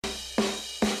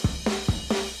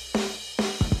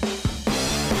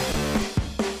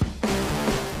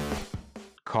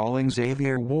calling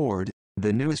Xavier Ward,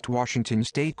 the newest Washington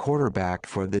State quarterback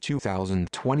for the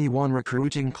 2021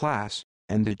 recruiting class,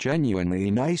 and a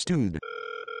genuinely nice dude.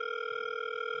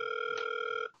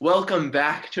 Welcome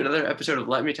back to another episode of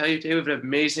Let Me Tell You. Today we have an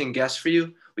amazing guest for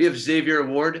you. We have Xavier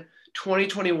Ward,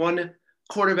 2021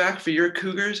 quarterback for your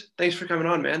Cougars. Thanks for coming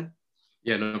on, man.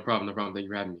 Yeah, no problem. Thank you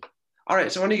for having me. All right,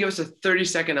 so why don't you give us a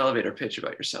 30-second elevator pitch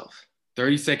about yourself?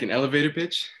 30-second elevator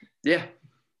pitch? Yeah.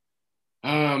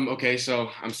 Okay,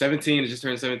 so I'm 17. I just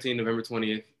turned 17 November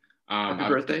 20th. Happy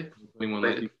birthday.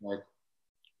 21.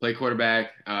 Play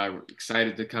quarterback.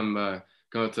 Excited to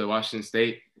go to Washington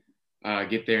State.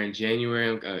 Get there in January.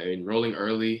 I'm enrolling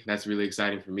early. That's really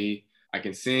exciting for me. I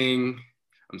can sing.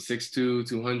 I'm 6'2",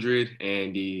 200,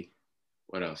 and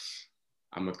what else?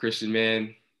 I'm a Christian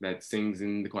man that sings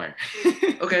in the choir.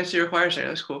 Okay, so you're a choir singer.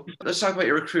 That's cool. Let's talk about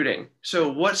your recruiting.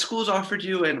 So what schools offered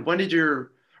you, and when did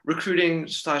your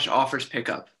recruiting/offers pick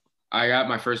up? I got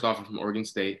my first offer from Oregon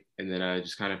State, and then I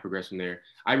just kind of progressed from there.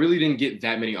 I really didn't get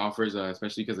that many offers,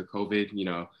 especially because of COVID. You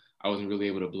know, I wasn't really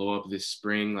able to blow up this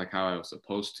spring like how I was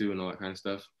supposed to and all that kind of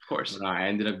stuff. Of course. But I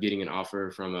ended up getting an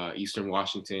offer from Eastern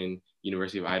Washington,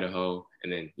 University of Idaho,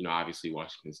 and then, obviously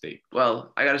Washington State.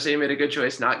 Well, I got to say you made a good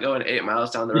choice not going 8 miles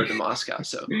down the road to Moscow.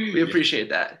 So we appreciate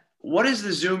that. What is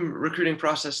the Zoom recruiting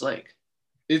process like?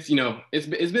 It's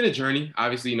been a journey.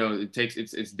 Obviously,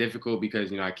 it's difficult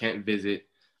because, I can't visit.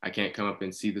 I can't come up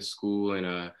and see the school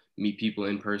and meet people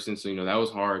in person. So, that was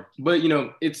hard. But,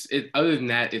 other than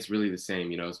that, it's really the same.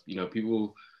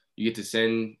 People, you get to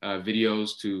send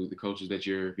videos to the coaches that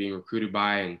you're being recruited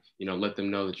by and, let them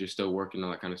know that you're still working,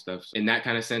 all that kind of stuff. In that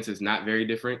kind of sense, it's not very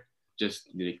different. Just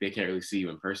they can't really see you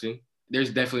in person.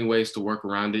 There's definitely ways to work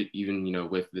around it, even,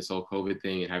 with this whole COVID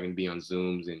thing and having to be on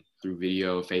Zooms and through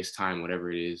video, FaceTime,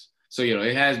 whatever it is. So,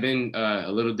 it has been a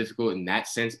little difficult in that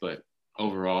sense, but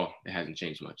overall, it hasn't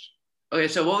changed much. Okay,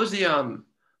 so what was the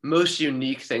most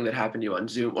unique thing that happened to you on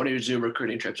Zoom, one of your Zoom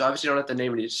recruiting trips? Obviously, you don't have to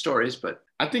name any stories, but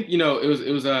I think it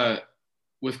was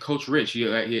with Coach Rich.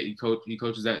 He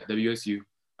coaches at WSU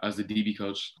as the DB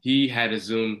coach. He had a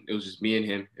Zoom. It was just me and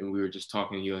him, and we were just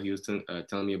talking. He was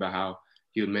telling me about how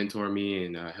he would mentor me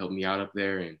and help me out up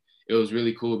there, and it was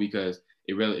really cool because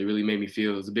it really made me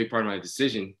feel. It was a big part of my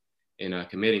decision in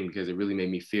committing because it really made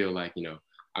me feel like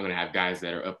I'm gonna have guys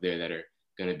that are up there that are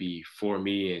gonna be for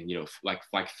me and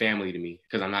like family to me,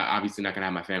 because I'm obviously not gonna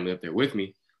have my family up there with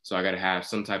me, so I gotta have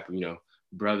some type of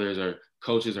brothers or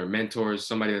coaches or mentors,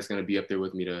 somebody that's gonna be up there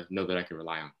with me to know that I can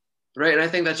rely on. Right, and I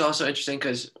think that's also interesting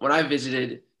because when I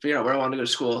visited, figuring out where I wanted to go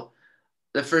to school,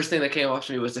 the first thing that came off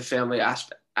to me was the family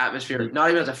atmosphere. Mm-hmm. Not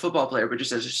even as a football player, but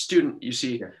just as a student, you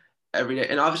see every day.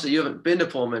 And obviously, you haven't been to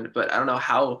Pullman, but I don't know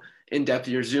how in depth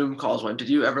your Zoom calls went. Did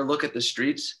you ever look at the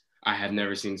streets? I have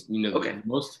never seen. Okay.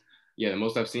 The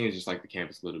most I've seen is just like the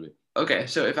campus a little bit. Okay,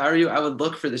 so if I were you, I would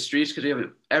look for the streets because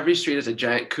every street has a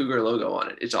giant Cougar logo on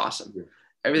it. It's awesome. Yeah.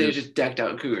 Everything is just decked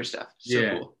out in Cougar stuff. So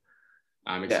cool.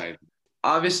 I'm excited. Yeah.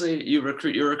 Obviously, you're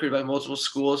recruited by multiple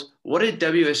schools. What did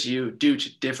WSU do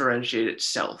to differentiate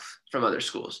itself from other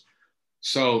schools?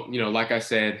 So, like I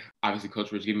said, obviously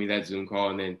Coach Rich gave me that Zoom call,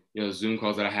 and then, Zoom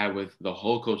calls that I had with the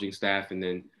whole coaching staff, and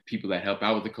then people that help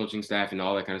out with the coaching staff and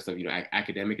all that kind of stuff,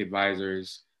 academic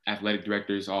advisors, athletic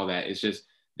directors, all that. It's just,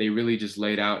 they really just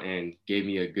laid out and gave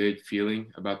me a good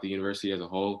feeling about the university as a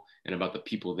whole and about the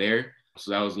people there. So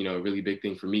that was, a really big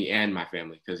thing for me and my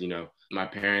family because, my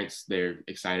parents, they're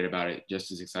excited about it,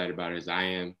 just as excited about it as I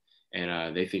am.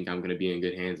 And they think I'm going to be in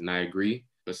good hands, and I agree.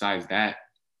 Besides that,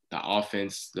 the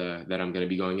offense that I'm going to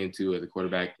be going into as a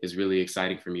quarterback is really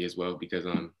exciting for me as well because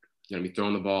I'm going to be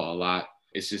throwing the ball a lot.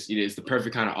 It's just, it's the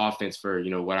perfect kind of offense for,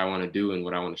 what I want to do and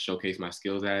what I want to showcase my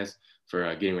skills as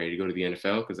for getting ready to go to the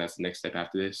NFL because that's the next step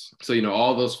after this. So,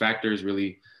 all those factors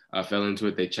really fell into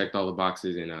it. They checked all the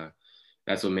boxes, and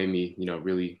that's what made me,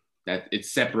 really, that it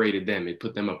separated them. It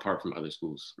put them apart from other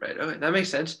schools. Right. Okay. That makes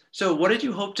sense. So what did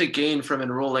you hope to gain from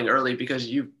enrolling early? Because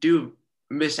you do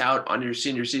miss out on your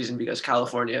senior season because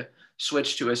California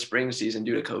switched to a spring season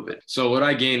due to COVID. So what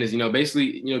I gained is,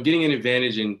 basically, getting an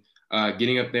advantage and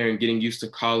getting up there and getting used to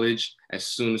college as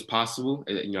soon as possible,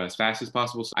 as fast as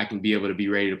possible, so I can be able to be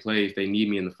ready to play if they need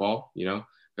me in the fall,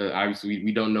 Obviously,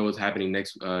 we don't know what's happening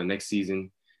next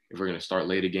season, if we're going to start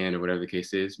late again or whatever the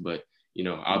case is. But,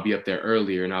 I'll be up there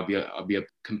earlier, and I'll be up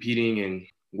competing and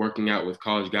working out with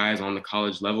college guys on the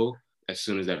college level as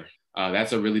soon as ever.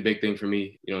 That's a really big thing for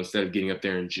me, instead of getting up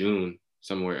there in June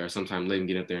somewhere or sometime late and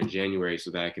getting up there in January so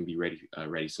that I can be ready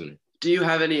sooner. Have you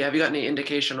got any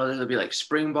indication whether it'll be like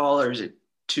spring ball or is it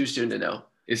too soon to know?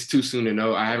 It's too soon to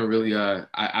know. I haven't really,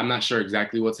 I'm not sure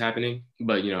exactly what's happening,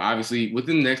 but, obviously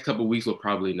within the next couple of weeks, we'll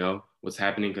probably know what's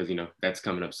happening because, that's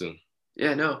coming up soon.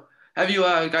 Yeah, no. Have you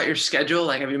got your schedule?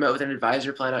 Like, have you met with an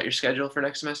advisor, plan out your schedule for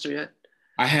next semester yet?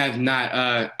 I have not.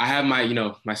 I have my,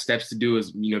 my steps to do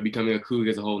is, becoming a Coug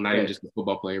as a whole, not even Right. just a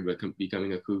football player, but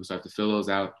becoming a Coug. So I have to fill those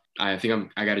out. I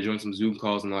think I got to join some Zoom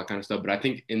calls and all that kind of stuff. But I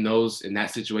think in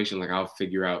that situation, like I'll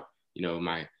figure out,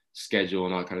 my schedule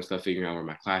and all that kind of stuff, figuring out where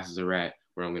my classes are at,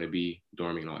 where I'm going to be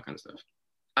dorming and all that kind of stuff.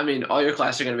 I mean, all your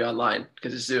classes are going to be online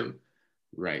because it's Zoom.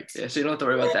 Right. Yeah, so you don't have to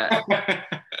worry about that.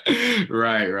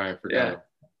 Right. Yeah. Forgot.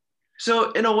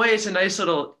 So in a way, it's a nice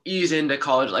little ease into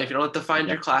college life. You don't have to find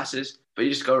Yeah. your classes, but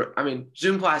you just go. I mean,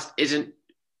 Zoom class isn't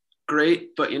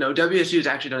great, but WSU has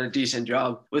actually done a decent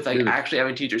job with like Really? actually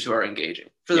having teachers who are engaging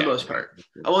for the Yeah. most part.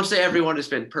 I won't say everyone has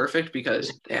been perfect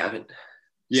because they haven't,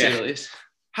 to say Yeah. the least.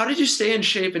 How did you stay in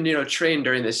shape and train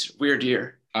during this weird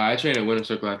year? I train at Winter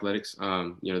Circle Athletics.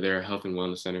 They're a health and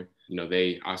wellness center.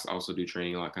 They also do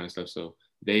training, all that kind of stuff. So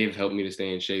they've helped me to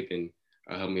stay in shape and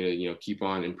helped me to, keep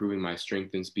on improving my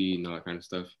strength and speed and all that kind of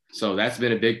stuff. So that's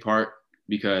been a big part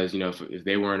because, if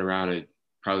they weren't around, I'd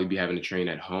probably be having to train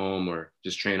at home or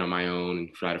just train on my own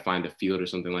and try to find a field or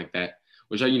something like that.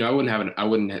 Which I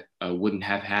wouldn't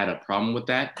have had a problem with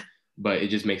that, but it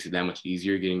just makes it that much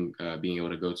easier being able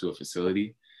to go to a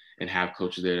facility and have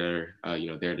coaches that are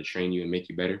there to train you and make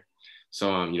you better.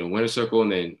 So Winter Circle,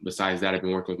 and then besides that, I've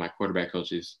been working with my quarterback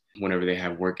coaches whenever they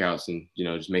have workouts, and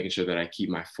just making sure that I keep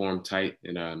my form tight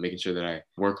and making sure that I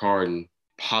work hard and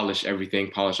polish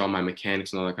all my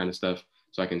mechanics and all that kind of stuff,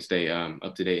 so I can stay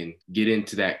up to date and get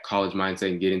into that college mindset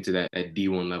and get into that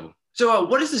D1 level. So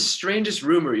what is the strangest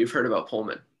rumor you've heard about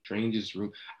Pullman? Strangest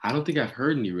room? I don't think I've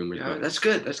heard any rumors. Yeah, that's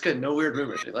good. That's good. No weird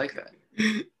rumors. I like that.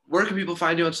 Where can people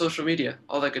find you on social media?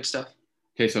 All that good stuff.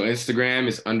 Okay, so Instagram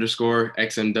is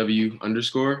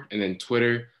 _XMW_, and then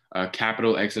Twitter,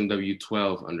 capital XMW12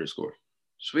 _.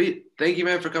 Sweet. Thank you,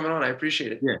 man, for coming on. I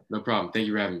appreciate it. Yeah, no problem. Thank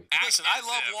you for having me. Listen, I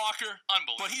love Walker,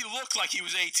 but he looked like he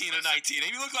was 18 or 19.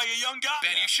 He looked like a young guy.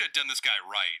 Ben, you should have done this guy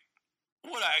right.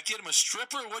 What, I get him a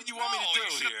stripper? What do you want me to do you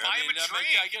should here? buy him a drink.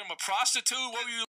 I get him a prostitute? What were you